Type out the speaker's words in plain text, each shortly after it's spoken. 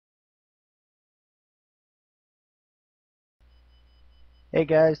Hey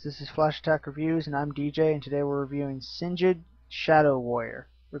guys, this is Flash Attack Reviews and I'm DJ, and today we're reviewing Sinjid Shadow Warrior,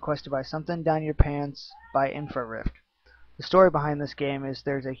 requested by Something Down Your Pants by Infrarift. The story behind this game is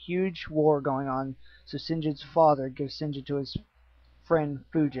there's a huge war going on, so Sinjid's father gives Sinjid to his friend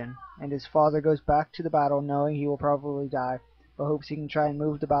Fujin, and his father goes back to the battle knowing he will probably die, but hopes he can try and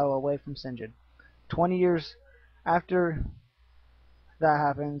move the battle away from Sinjid. 20 years after that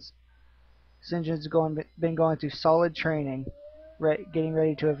happens, Sinjid's been going through solid training, getting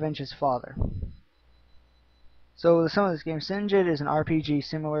ready to avenge his father. So the sum of this game, Sinjid is an RPG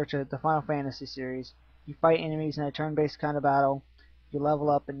similar to the Final Fantasy series. You fight enemies in a turn-based kind of battle, you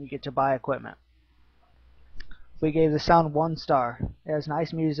level up, and you get to buy equipment. We gave the sound 1 star. It has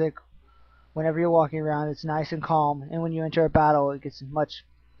nice music. Whenever you're walking around, it's nice and calm, and when you enter a battle, it gets much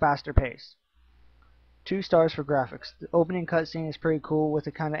faster pace. 2 stars for graphics. The opening cutscene is pretty cool with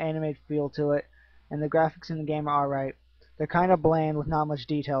a kind of animated feel to it, and the graphics in the game are alright. They're kind of bland with not much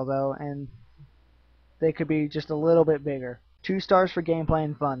detail though, and they could be just a little bit bigger. 2 stars for gameplay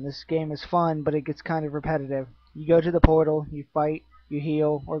and fun. This game is fun, but it gets kind of repetitive. You go to the portal, you fight, you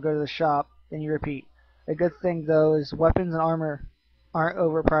heal, or go to the shop, then you repeat. A good thing though is weapons and armor aren't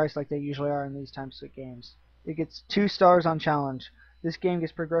overpriced like they usually are in these types of games. It gets 2 stars on challenge. This game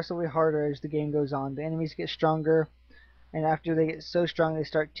gets progressively harder as the game goes on. The enemies get stronger, and after they get so strong they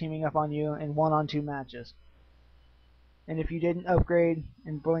start teaming up on you in 1-on-2 matches. And if you didn't upgrade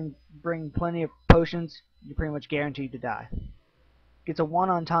and bring plenty of potions, you're pretty much guaranteed to die. It's a 1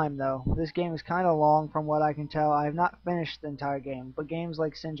 on time though. This game is kind of long from what I can tell. I have not finished the entire game, but games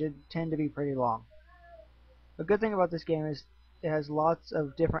like Sinjid tend to be pretty long. A good thing about this game is it has lots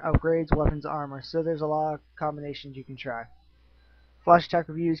of different upgrades, weapons, armor, so there's a lot of combinations you can try. Flash Attack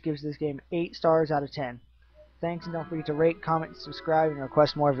Reviews gives this game 8 stars out of 10. Thanks, and don't forget to rate, comment, subscribe, and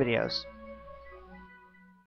request more videos.